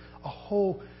massacre a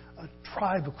whole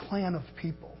tribe, a clan of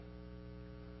people.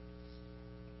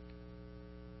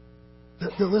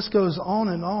 The list goes on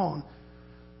and on.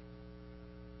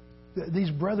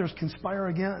 These brothers conspire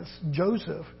against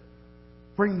Joseph,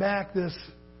 bring back this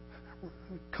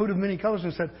coat of many colors,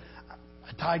 and said,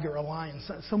 a tiger, a lion,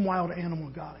 some wild animal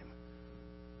got him.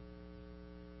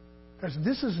 Because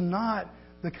this is not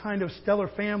the kind of stellar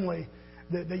family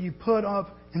that you put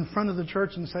up in front of the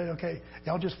church and say, okay,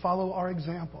 y'all just follow our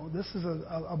example. This is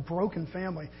a broken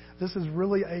family. This is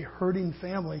really a hurting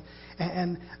family.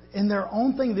 And in their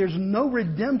own thing, there's no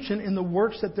redemption in the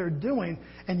works that they're doing.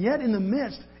 And yet in the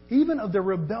midst, even of their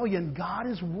rebellion, God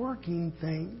is working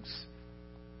things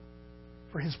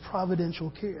for His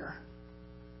providential care.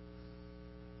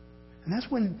 And that's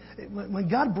when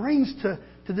God brings to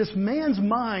this man's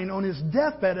mind on his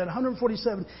deathbed at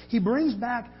 147, He brings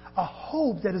back a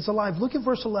hope that is alive. Look at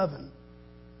verse 11.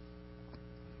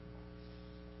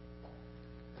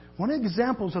 One of the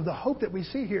examples of the hope that we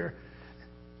see here,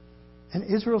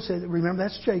 and Israel said, remember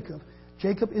that's Jacob.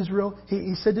 Jacob, Israel,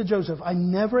 he said to Joseph, I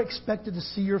never expected to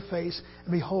see your face,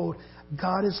 and behold,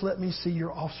 God has let me see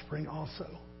your offspring also.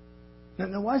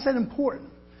 Now why is that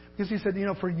important? Because he said,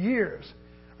 for years,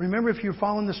 remember if you're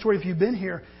following the story, if you've been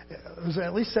here, it was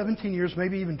at least 17 years,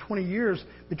 maybe even 20 years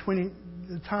between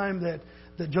the time that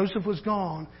Joseph was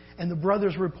gone and the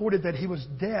brothers reported that he was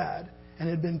dead and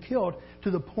had been killed,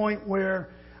 to the point where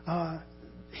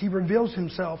he reveals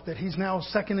himself that he's now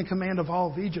second in command of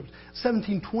all of Egypt.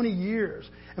 20 years.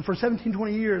 And for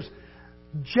 20 years,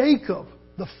 Jacob,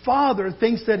 the father,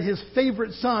 thinks that his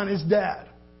favorite son is dead.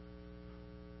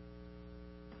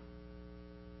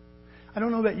 I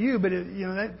don't know about you, but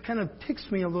that kind of ticks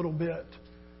me a little bit.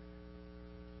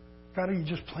 God, are you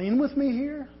just playing with me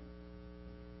here?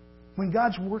 When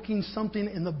God's working something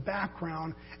in the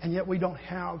background and yet we don't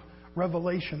have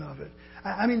revelation of it.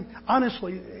 I mean,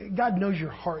 honestly, God knows your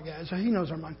heart, guys. He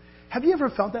knows our mind. Have you ever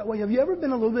felt that way? Have you ever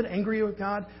been a little bit angry with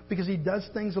God because He does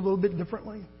things a little bit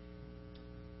differently?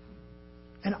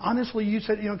 And honestly, you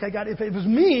said, okay, God, if it was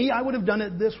me, I would have done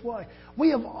it this way. We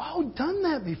have all done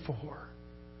that before.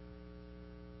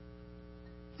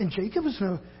 And Jacob is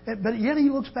but yet he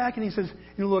looks back and he says,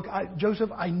 look, Joseph,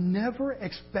 I never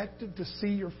expected to see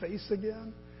your face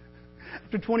again.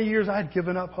 After 20 years, I had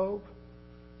given up hope.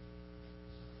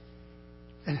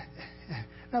 And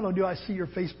not only do I see your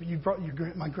face, but you brought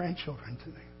my grandchildren to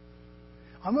me.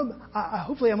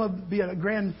 Hopefully I'm going to be a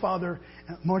grandfather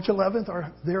March 11th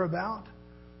or thereabout.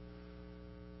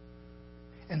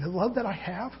 And the love that I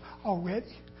have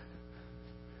already,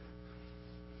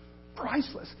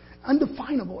 priceless,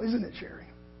 undefinable, isn't it, Sherry?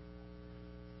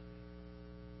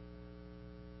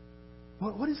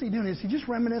 What is he doing? Is he just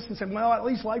reminiscing and saying, well, at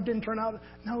least life didn't turn out?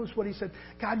 No, it's what he said.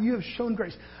 God, you have shown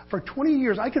grace. For 20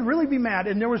 years, I could really be mad.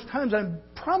 And there was times, I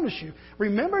promise you,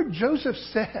 remember Jacob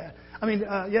said,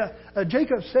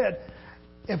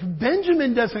 if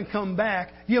Benjamin doesn't come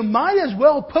back, you might as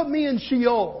well put me in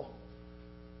Sheol,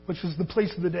 which is the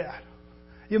place of the dead.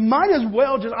 You might as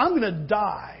well I'm going to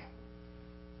die.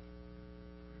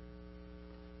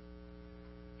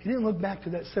 He didn't look back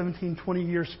to that 17,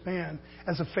 20-year span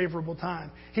as a favorable time.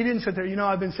 He didn't sit there,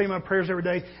 I've been saying my prayers every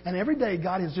day, and every day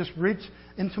God has just reached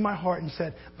into my heart and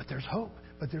said, but there's hope,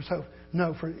 but there's hope.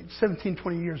 No, for 17,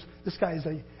 20 years, this guy is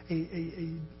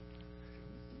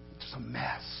just a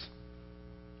mess.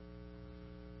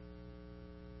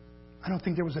 I don't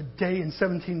think there was a day in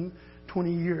 17,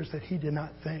 20 years that he did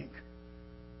not think,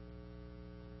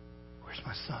 where's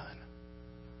my son?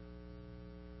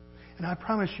 And I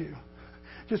promise you,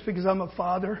 just because I'm a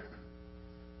father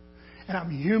and I'm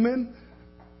human,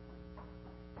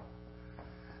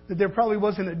 that there probably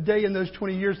wasn't a day in those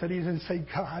 20 years that he didn't say,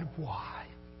 God, why?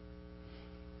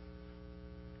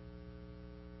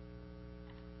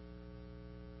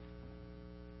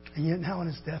 And yet now on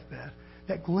his deathbed,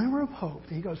 that glimmer of hope,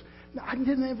 he goes, I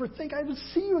didn't ever think I would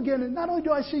see you again. And not only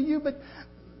do I see you, but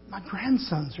my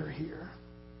grandsons are here.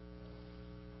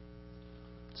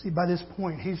 See, by this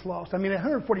point, he's lost. At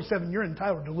 147, you're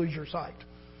entitled to lose your sight.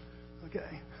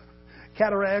 Okay?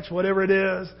 Cataracts, whatever it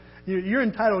is, you're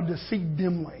entitled to see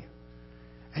dimly.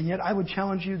 And yet I would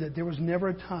challenge you that there was never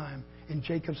a time in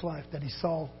Jacob's life that he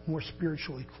saw more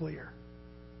spiritually clear.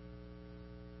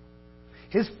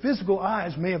 His physical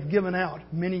eyes may have given out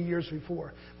many years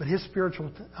before, but his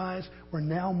spiritual eyes were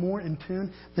now more in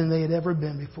tune than they had ever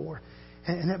been before.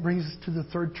 And that brings us to the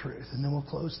third truth, and then we'll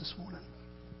close this morning.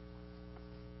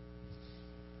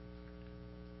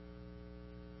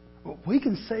 We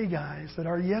can say, guys, that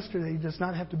our yesterday does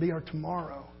not have to be our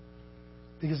tomorrow,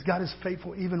 because God is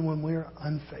faithful even when we're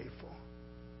unfaithful.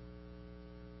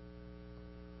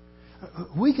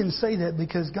 We can say that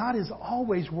because God is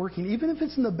always working, even if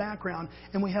it's in the background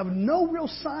and we have no real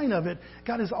sign of it.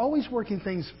 God is always working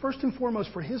things, first and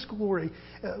foremost, for His glory,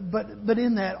 but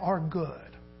in that are good.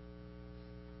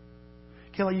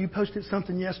 Kelly, you posted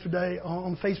something yesterday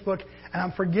on Facebook, and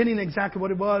I'm forgetting exactly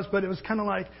what it was, but it was kind of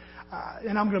like,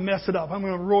 and I'm going to mess it up. I'm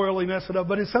going to royally mess it up.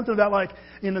 But it's something about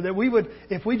that we would,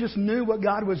 if we just knew what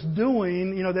God was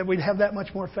doing, that we'd have that much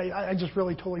more faith. I just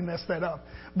really totally messed that up.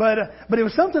 But it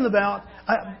was something about,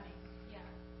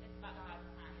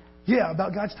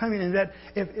 about God's timing, and that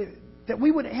that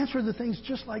we would answer the things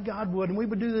just like God would, and we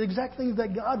would do the exact things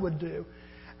that God would do.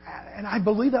 And I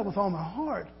believe that with all my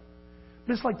heart.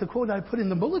 But it's like the quote I put in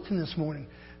the bulletin this morning.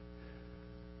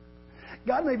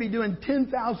 God may be doing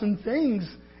 10,000 things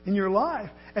in your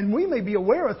life, and we may be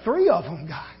aware of 3 of them,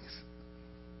 guys.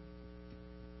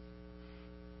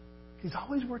 He's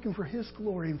always working for His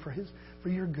glory and for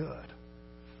your good.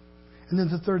 And then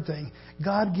the third thing,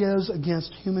 God gives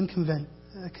against human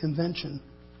convention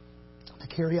to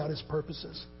carry out His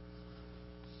purposes.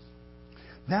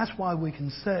 That's why we can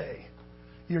say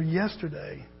your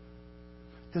yesterday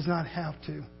does not have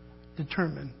to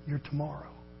determine your tomorrow.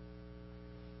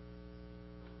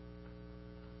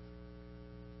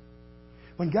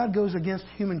 When God goes against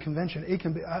human convention, it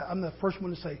can be, I'm the first one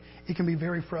to say, it can be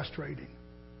very frustrating.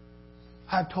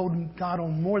 I've told God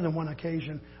on more than one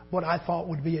occasion what I thought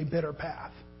would be a better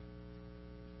path.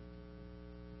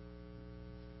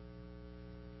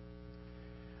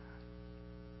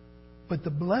 But the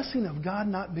blessing of God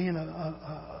not being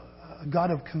a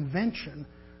God of convention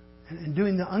and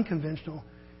doing the unconventional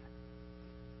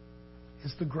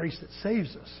is the grace that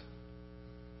saves us.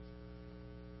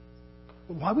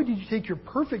 Why would you take your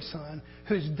perfect Son,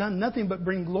 who has done nothing but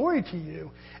bring glory to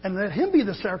you, and let Him be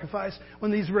the sacrifice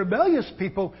when these rebellious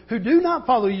people who do not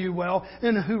follow you well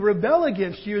and who rebel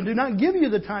against you and do not give you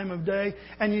the time of day,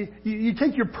 and you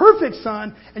take your perfect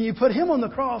Son and you put Him on the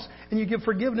cross and you give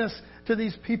forgiveness to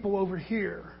these people over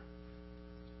here?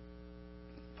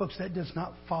 Folks, that does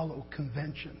not follow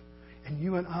convention. And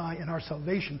you and I, in our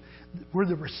salvation, we're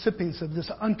the recipients of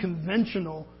this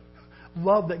unconventional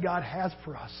love that God has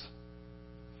for us.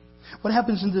 What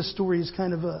happens in this story is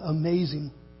kind of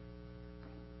amazing.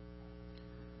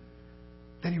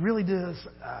 That He really does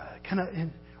kind of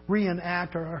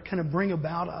reenact or kind of bring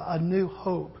about a new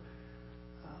hope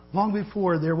long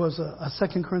before there was a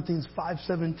 2 Corinthians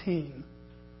 5:17.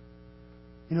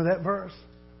 You know that verse?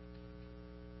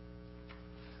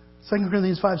 2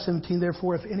 Corinthians 5:17,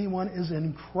 therefore, if anyone is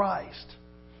in Christ,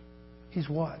 he's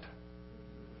what?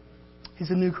 He's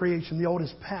a new creation. The old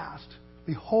is past.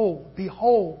 Behold,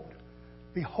 behold,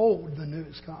 behold, the new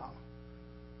has come.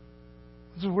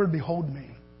 What does the word behold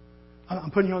mean?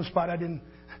 I'm putting you on the spot.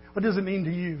 What does it mean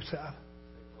to you, Seth?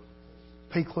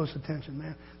 Pay close attention,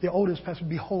 man. The old is past.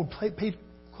 Behold, pay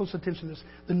close attention to this.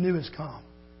 The new has come.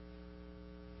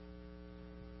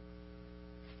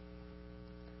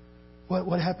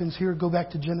 What happens here? Go back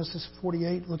to Genesis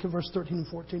 48. Look at verse 13 and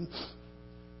 14.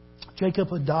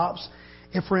 Jacob adopts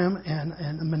Ephraim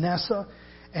and Manasseh,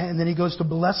 and then he goes to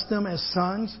bless them as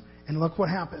sons. And look what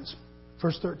happens.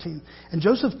 Verse 13. And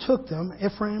Joseph took them,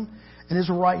 Ephraim in his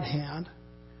right hand,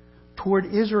 toward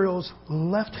Israel's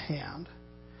left hand,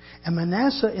 and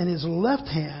Manasseh in his left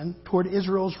hand toward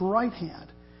Israel's right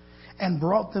hand, and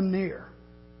brought them near.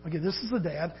 Okay, this is the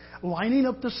dad lining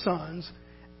up the sons,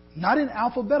 not in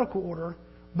alphabetical order,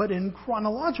 but in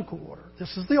chronological order.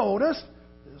 This is the oldest.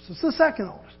 This is the second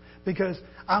oldest. Because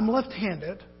I'm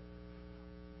left-handed,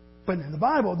 but in the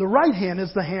Bible, the right hand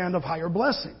is the hand of higher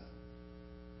blessing.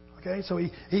 Okay, so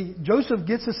Joseph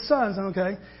gets his sons, and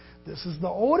okay, this is the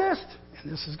oldest,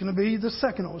 and this is going to be the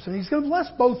second oldest. And he's going to bless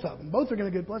both of them. Both are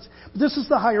going to get blessed. But this is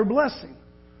the higher blessing.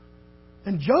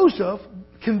 And Joseph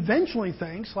conventionally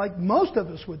thinks, like most of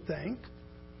us would think,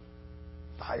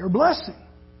 the higher blessing.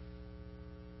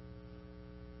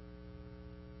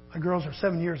 My girls are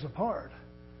 7 years apart.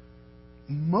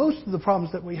 Most of the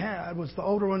problems that we had was the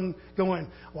older one going,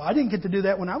 well, I didn't get to do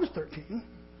that when I was 13.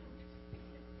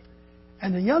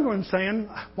 And the younger one saying,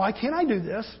 why can't I do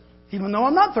this even though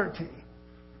I'm not 13?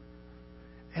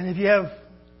 And if you have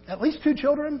at least 2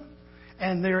 children,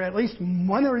 and they're at least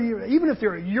 1 or a year, even if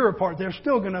they're a year apart, they're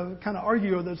still going to kind of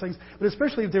argue over those things. But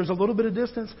especially if there's a little bit of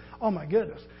distance, oh my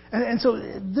goodness. And so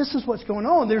this is what's going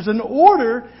on. There's an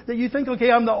order that you think,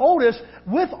 okay, I'm the oldest.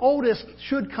 With oldest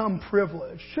should come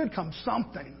privilege, should come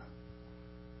something.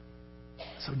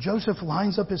 So Joseph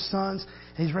lines up his sons,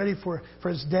 and he's ready for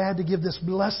his dad to give this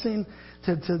blessing,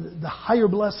 to the higher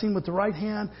blessing with the right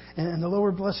hand, and the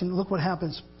lower blessing. Look what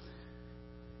happens.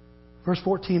 Verse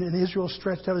 14, and Israel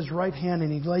stretched out his right hand,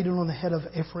 and he laid it on the head of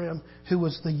Ephraim, who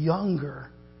was the younger,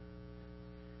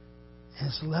 and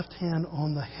his left hand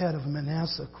on the head of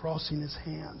Manasseh, crossing his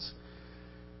hands.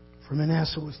 For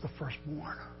Manasseh was the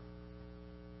firstborn.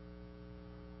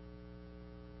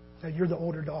 Now, you're the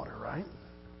older daughter, right?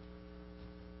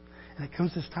 And it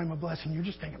comes this time of blessing. You're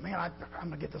just thinking, man, I'm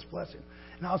going to get this blessing.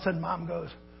 And all of a sudden, Mom goes,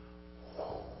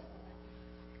 whoa.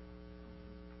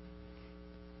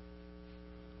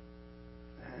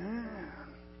 Man.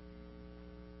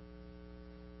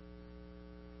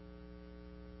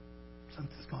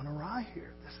 Something's gone awry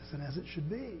here. This isn't as it should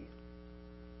be.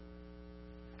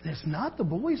 And it's not the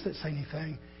boys that say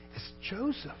anything. It's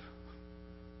Joseph.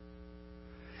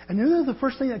 And you know the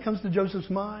first thing that comes to Joseph's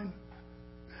mind?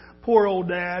 Poor old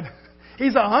dad.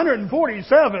 He's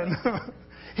 147.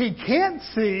 He can't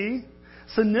see.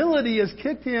 Senility has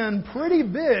kicked in pretty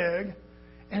big.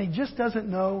 And he just doesn't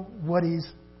know what he's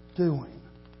doing.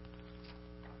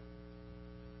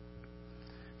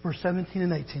 Verse 17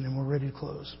 and 18, and we're ready to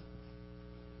close.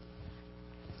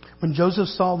 When Joseph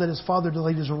saw that his father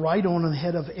laid his right on the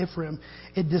head of Ephraim,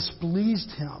 it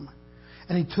displeased him.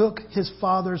 And he took his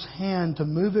father's hand to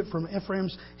move it from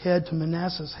Ephraim's head to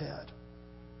Manasseh's head.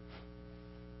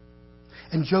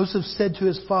 And Joseph said to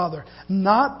his father,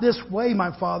 not this way,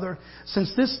 my father,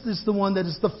 since this is the one that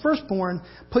is the firstborn,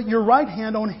 put your right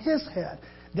hand on his head.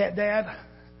 Dad,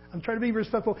 I'm trying to be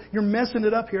respectful. You're messing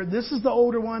it up here. This is the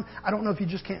older one. I don't know if you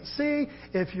just can't see,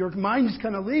 if your mind is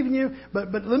kind of leaving you,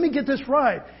 but let me get this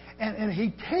right. And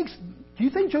he takes, do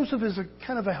you think Joseph is a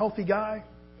kind of a healthy guy?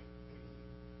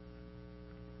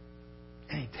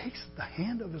 And he takes the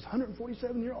hand of his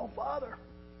 147-year-old father.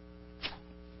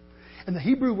 And the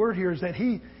Hebrew word here is that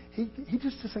he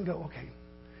just doesn't go, okay.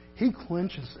 He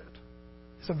clenches it.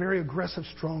 It's a very aggressive,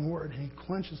 strong word. And he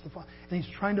clenches the father. And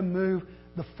he's trying to move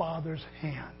the father's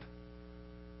hand.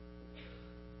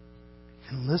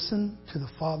 And listen to the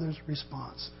father's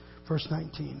response. Verse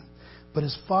 19. But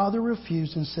his father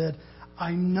refused and said,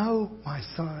 I know, my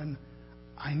son,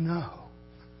 I know.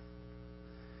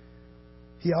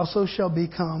 He also shall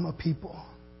become a people,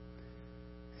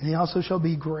 and he also shall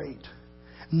be great.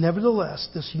 Nevertheless,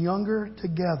 this younger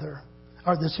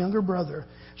brother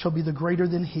shall be the greater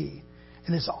than he,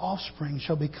 and his offspring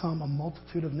shall become a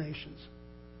multitude of nations.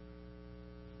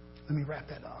 Let me wrap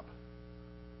that up.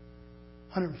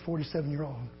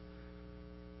 147-year-old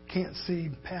can't see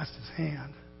past his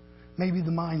hand. maybe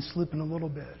the mind slipping a little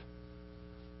bit,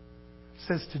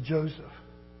 says to Joseph,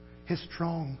 his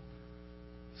strong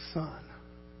son,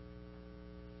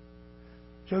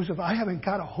 Joseph, I haven't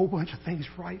got a whole bunch of things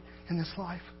right in this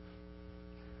life,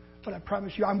 but I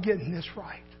promise you I'm getting this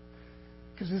right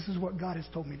because this is what God has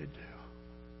told me to do.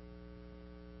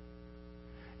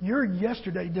 Your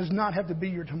yesterday does not have to be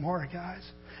your tomorrow, guys.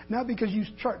 Not because you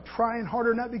start trying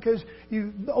harder, not because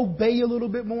you obey a little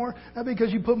bit more, not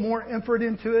because you put more effort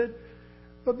into it,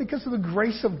 but because of the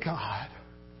grace of God.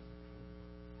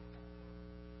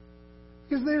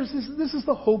 Because this is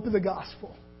the hope of the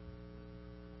gospel.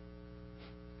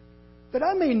 That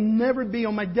I may never be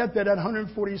on my deathbed at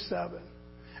 147.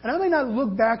 And I may not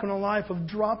look back on a life of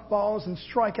dropped balls and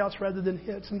strikeouts rather than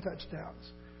hits and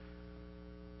touchdowns.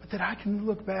 But that I can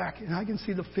look back and I can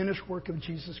see the finished work of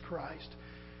Jesus Christ.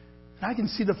 And I can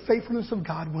see the faithfulness of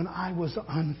God when I was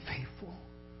unfaithful.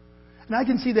 And I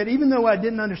can see that even though I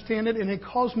didn't understand it and it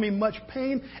caused me much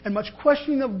pain and much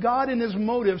questioning of God and His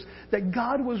motives, that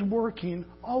God was working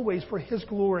always for His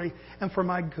glory and for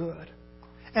my good.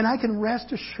 And I can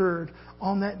rest assured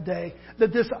on that day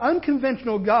that this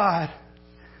unconventional God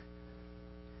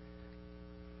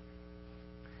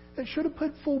that should have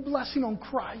put full blessing on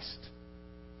Christ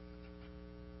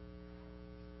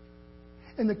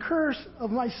and the curse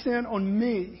of my sin on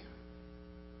me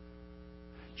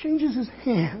changes His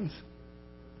hands.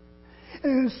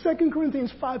 And in 2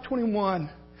 Corinthians 5:21,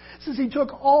 it says He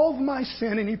took all of my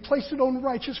sin and He placed it on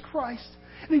righteous Christ.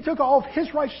 And He took all of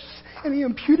His righteousness and He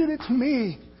imputed it to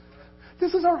me.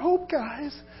 This is our hope,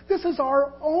 guys. This is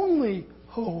our only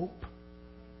hope.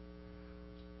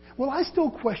 Will I still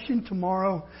question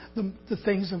tomorrow the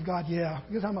things of God? Yeah,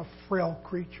 because I'm a frail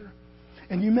creature.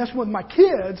 And you mess with my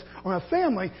kids or my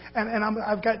family, and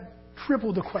I've got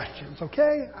triple the questions,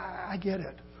 okay? I get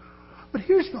it. But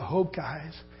here's the hope,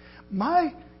 guys.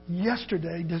 My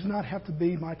yesterday does not have to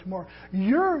be my tomorrow.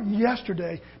 Your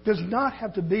yesterday does not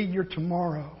have to be your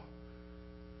tomorrow.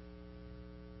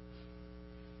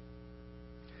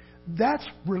 That's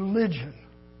religion.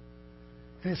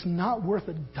 And it's not worth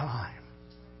a dime.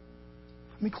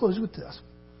 Let me close with this.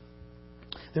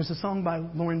 There's a song by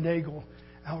Lauren Daigle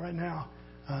out right now.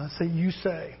 Say, You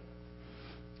Say.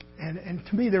 And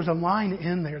to me, there's a line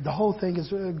in there. The whole thing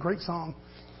is a great song.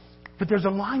 But there's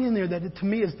a line in there that to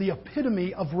me is the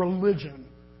epitome of religion.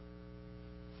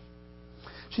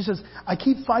 She says, I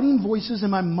keep fighting voices in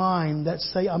my mind that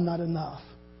say I'm not enough.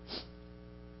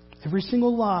 Every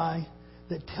single lie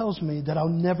that tells me that I'll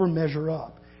never measure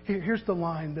up. Here's the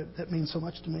line that means so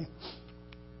much to me.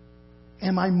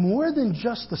 Am I more than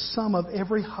just the sum of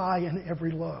every high and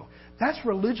every low? That's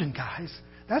religion, guys.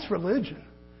 That's religion.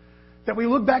 That we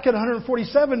look back at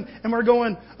 147 and we're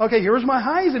going, okay, here's my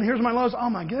highs and here's my lows.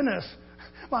 Oh my goodness.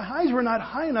 My highs were not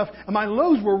high enough and my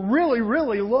lows were really,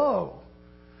 really low.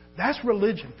 That's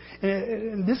religion.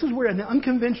 And this is where an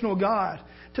unconventional God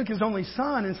took His only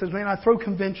Son and says, man, I throw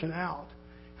convention out.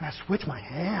 And I switch my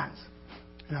hands.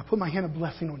 And I put my hand of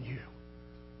blessing on you.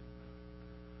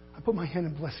 I put my hand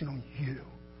of blessing on you.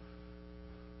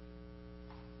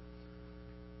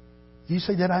 You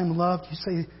say that I'm loved. You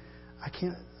say I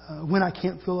can't. When I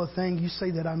can't feel a thing, you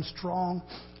say that I'm strong.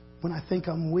 When I think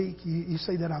I'm weak, you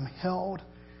say that I'm held.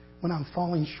 When I'm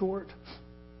falling short,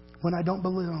 when I don't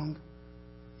belong,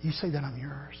 you say that I'm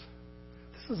yours.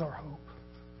 This is our hope.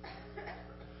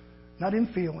 Not in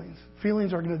feelings.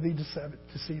 Feelings are going to be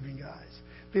deceiving, guys.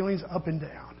 Feelings up and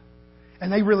down.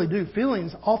 And they really do.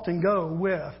 Feelings often go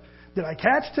with, did I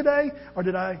catch today or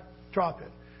did I drop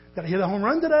it? Did I hit a home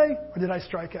run today or did I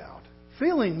strike out?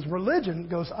 Feelings, religion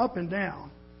goes up and down.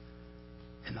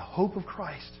 And the hope of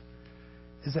Christ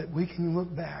is that we can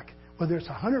look back, whether it's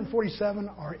 147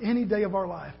 or any day of our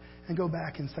life, and go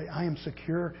back and say, I am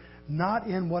secure, not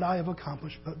in what I have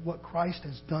accomplished, but what Christ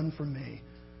has done for me.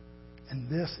 And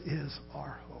this is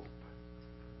our hope.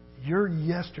 Your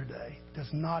yesterday does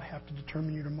not have to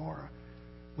determine your tomorrow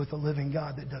with a living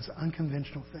God that does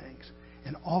unconventional things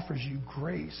and offers you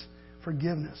grace,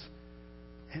 forgiveness,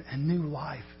 and new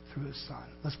life through His Son.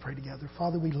 Let's pray together.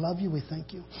 Father, we love You. We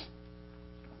thank You.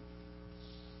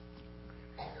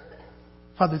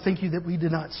 Father, thank You that we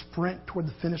did not sprint toward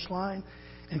the finish line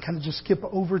and kind of just skip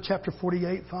over chapter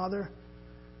 48, Father.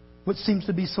 What seems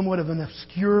to be somewhat of an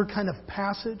obscure kind of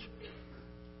passage.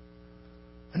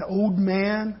 An old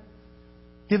man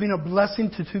giving a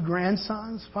blessing to two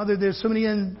grandsons. Father, there's so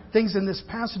many things in this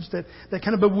passage that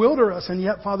kind of bewilder us. And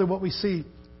yet, Father, what we see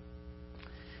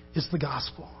is the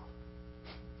gospel.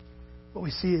 What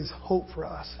we see is hope for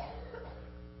us.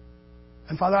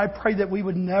 And Father, I pray that we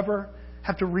would never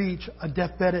have to reach a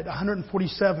deathbed at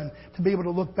 147 to be able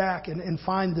to look back and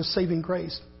find this saving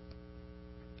grace.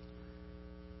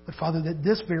 But Father, that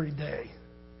this very day,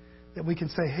 that we can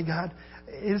say, hey God,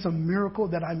 it is a miracle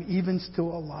that I'm even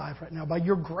still alive right now. By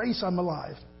your grace, I'm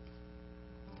alive.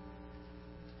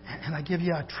 And I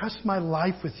trust my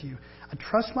life with you. I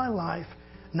trust my life,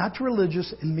 not to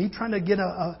religious, and me trying to get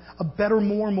a better,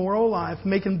 more moral life,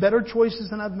 making better choices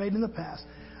than I've made in the past.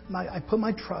 I put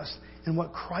my trust in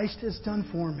what Christ has done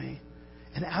for me.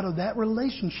 And out of that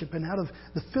relationship and out of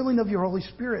the filling of your Holy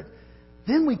Spirit,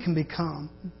 then we can become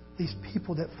these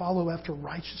people that follow after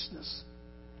righteousness.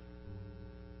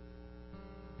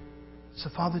 So,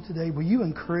 Father, today, will you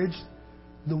encourage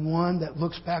the one that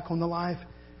looks back on the life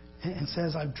and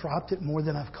says, I've dropped it more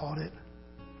than I've caught it?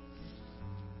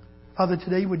 Father,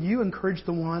 today, would you encourage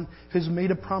the one who's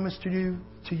made a promise to you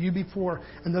before,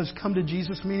 and those come to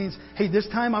Jesus meetings, hey, this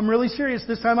time I'm really serious,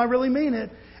 this time I really mean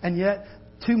it, and yet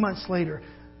 2 months later,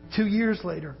 2 years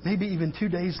later, maybe even 2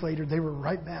 days later, they were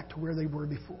right back to where they were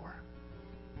before.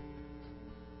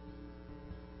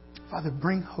 Father,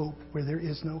 bring hope where there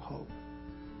is no hope.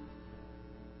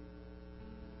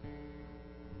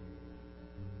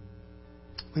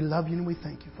 We love you and we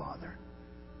thank you, Father.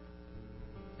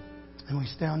 And we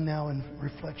stand now in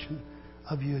reflection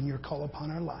of you and your call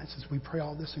upon our lives as we pray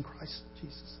all this in Christ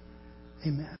Jesus.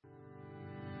 Amen.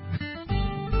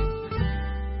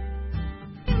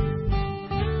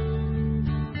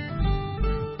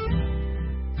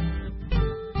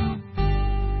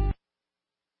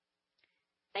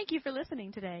 Thank you for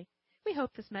listening today. We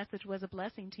hope this message was a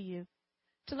blessing to you.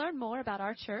 To learn more about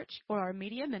our church or our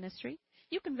media ministry,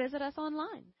 you can visit us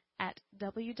online at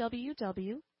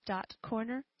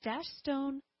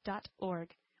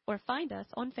www.corner-stone.org or find us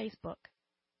on Facebook.